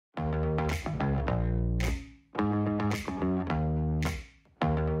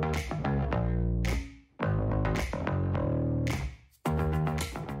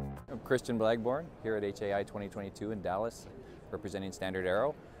Christian Blagborne here at HAI 2022 in Dallas, representing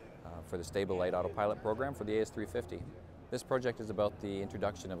StandardAero for the StableLight Autopilot program for the AS350. This project is about the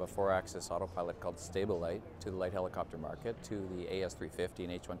introduction of a 4-axis autopilot called StableLight to the light helicopter market, to the AS350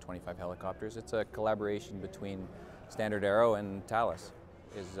 and H125 helicopters. It's a collaboration between StandardAero and Thales.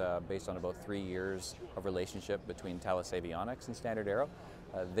 Is based on about 3 years of relationship between Thales Avionics and StandardAero.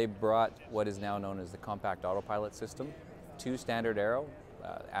 They brought what is now known as the compact autopilot system to StandardAero,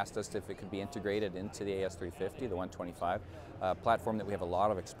 asked us if it could be integrated into the AS350, the 125, platform that we have a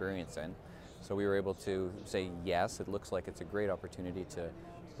lot of experience in. So we were able to say yes, it looks like it's a great opportunity to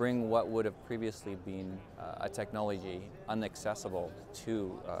bring what would have previously been a technology inaccessible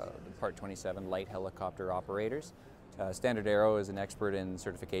to the Part 27 light helicopter operators. StandardAero is an expert in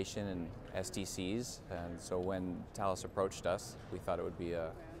certification and STCs, and so when Thales approached us, we thought it would be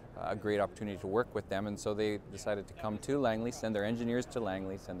a great opportunity to work with them, and so they decided to come to Langley, send their engineers to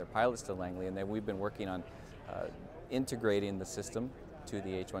Langley, send their pilots to Langley, and then we've been working on integrating the system to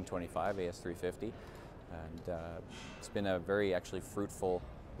the H125 AS350, and it's been a very actually fruitful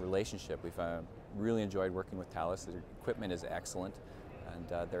relationship. We've really enjoyed working with Thales. Their equipment is excellent,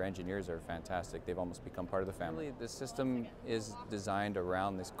 and their engineers are fantastic. They've almost become part of the family. The system is designed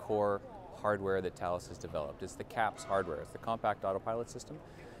around this core hardware that Thales has developed. It's the CAPS hardware. It's the compact autopilot system,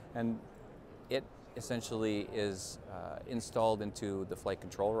 and it essentially is installed into the flight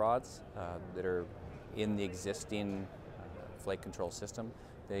control rods that are in the existing flight control system.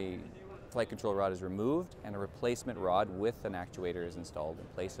 The flight control rod is removed and a replacement rod with an actuator is installed in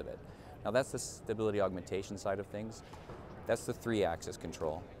place of it. Now that's the stability augmentation side of things. That's the 3-axis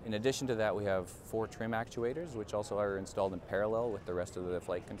control. In addition to that, we have 4 trim actuators, which also are installed in parallel with the rest of the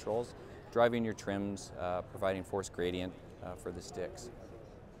flight controls, driving your trims, providing force gradient for the sticks.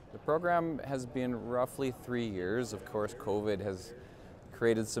 The program has been roughly 3 years. Of course, COVID has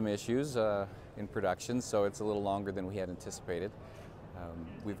created some issues in production, so it's a little longer than we had anticipated.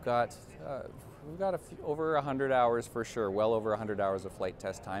 We've got over 100 hours for sure, well over 100 hours of flight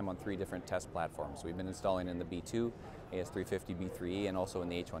test time on 3 different test platforms. We've been installing in the B2, AS350, B3E, and also in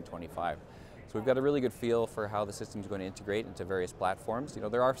the H125. So we've got a really good feel for how the system is going to integrate into various platforms. You know,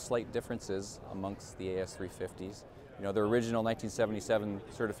 there are slight differences amongst the AS350s. You know, the original 1977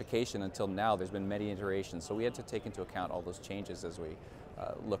 certification until now, there's been many iterations, so we had to take into account all those changes as we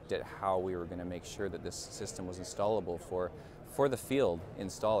looked at how we were going to make sure that this system was installable for the field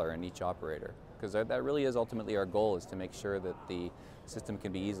installer and each operator. Because that really is ultimately our goal, is to make sure that the system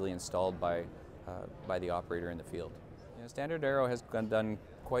can be easily installed by the operator in the field. You know, StandardAero has done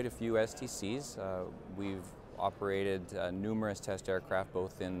quite a few STCs. We've operated numerous test aircraft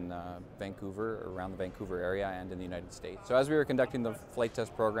both in Vancouver, around the Vancouver area, and in the United States. So as we were conducting the flight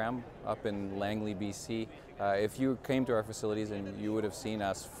test program up in Langley, BC, if you came to our facilities, and you would have seen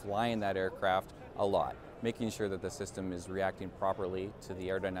us flying that aircraft a lot, making sure that the system is reacting properly to the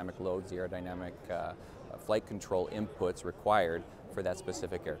aerodynamic loads, the aerodynamic flight control inputs required for that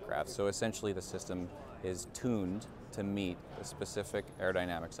specific aircraft. So essentially the system is tuned to meet the specific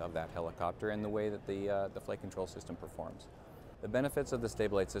aerodynamics of that helicopter and the way that the flight control system performs. The benefits of the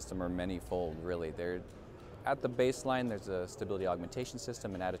StableLight system are many-fold, really. At the baseline, there's a stability augmentation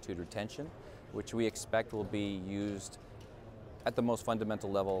system and attitude retention, which we expect will be used at the most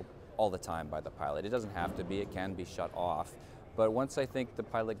fundamental level all the time by the pilot. It doesn't have to be, it can be shut off. But once I think the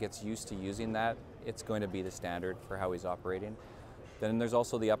pilot gets used to using that, it's going to be the standard for how he's operating. Then there's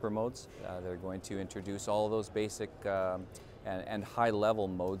also the upper modes. They're going to introduce all of those basic and high-level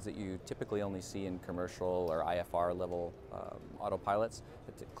modes that you typically only see in commercial or IFR level autopilots.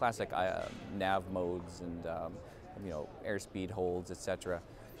 Classic nav modes and you know, airspeed holds, etc.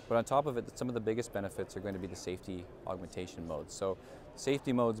 But on top of it, some of the biggest benefits are going to be the safety augmentation modes. So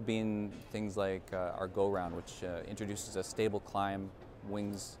safety modes being things like our go-round, which introduces a stable climb,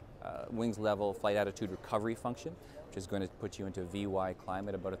 wings level, flight attitude recovery function, which is going to put you into VY climb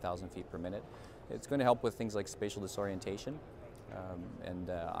at about 1,000 feet per minute. It's going to help with things like spatial disorientation and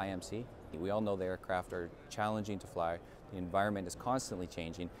IMC. We all know the aircraft are challenging to fly. The environment is constantly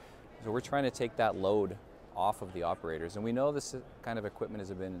changing. So we're trying to take that load off of the operators. And we know this kind of equipment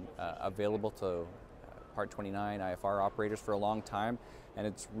has been available to Part 29 IFR operators for a long time, and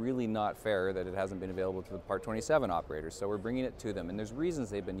it's really not fair that it hasn't been available to the Part 27 operators. So we're bringing it to them, and there's reasons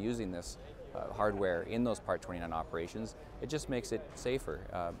they've been using this hardware in those Part 29 operations. It just makes it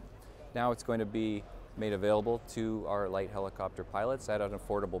safer. Now it's going to be made available to our light helicopter pilots at an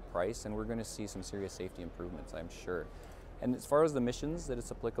affordable price, and we're going to see some serious safety improvements, I'm sure. And as far as the missions that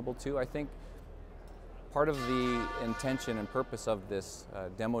it's applicable to, I think part of the intention and purpose of this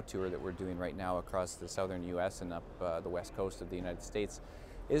demo tour that we're doing right now across the southern US and up the west coast of the United States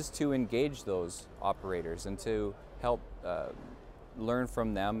is to engage those operators and to help learn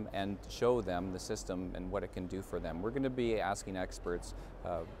from them and show them the system and what it can do for them. We're going to be asking experts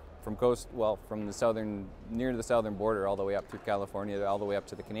from the southern, near to the southern border, all the way up through California, all the way up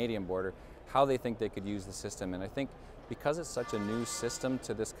to the Canadian border, how they think they could use the system. And I think because it's such a new system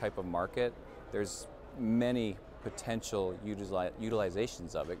to this type of market, there's many potential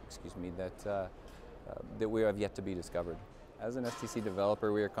utilizations of it, that we have yet to be discovered. As an STC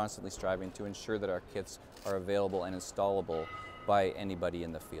developer, we are constantly striving to ensure that our kits are available and installable by anybody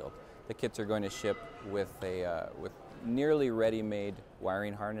in the field. The kits are going to ship with nearly ready-made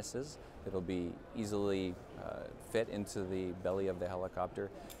wiring harnesses that'll be easily fit into the belly of the helicopter,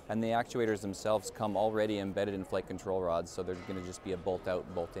 and the actuators themselves come already embedded in flight control rods, so they're going to just be a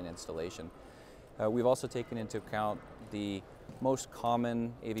bolt-out, bolt-in installation. We've also taken into account the most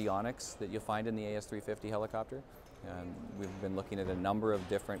common avionics that you'll find in the AS350 helicopter. We've been looking at a number of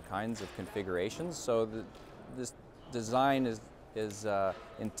different kinds of configurations, so this design is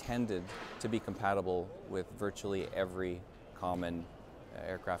intended to be compatible with virtually every common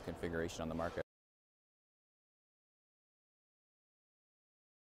aircraft configuration on the market.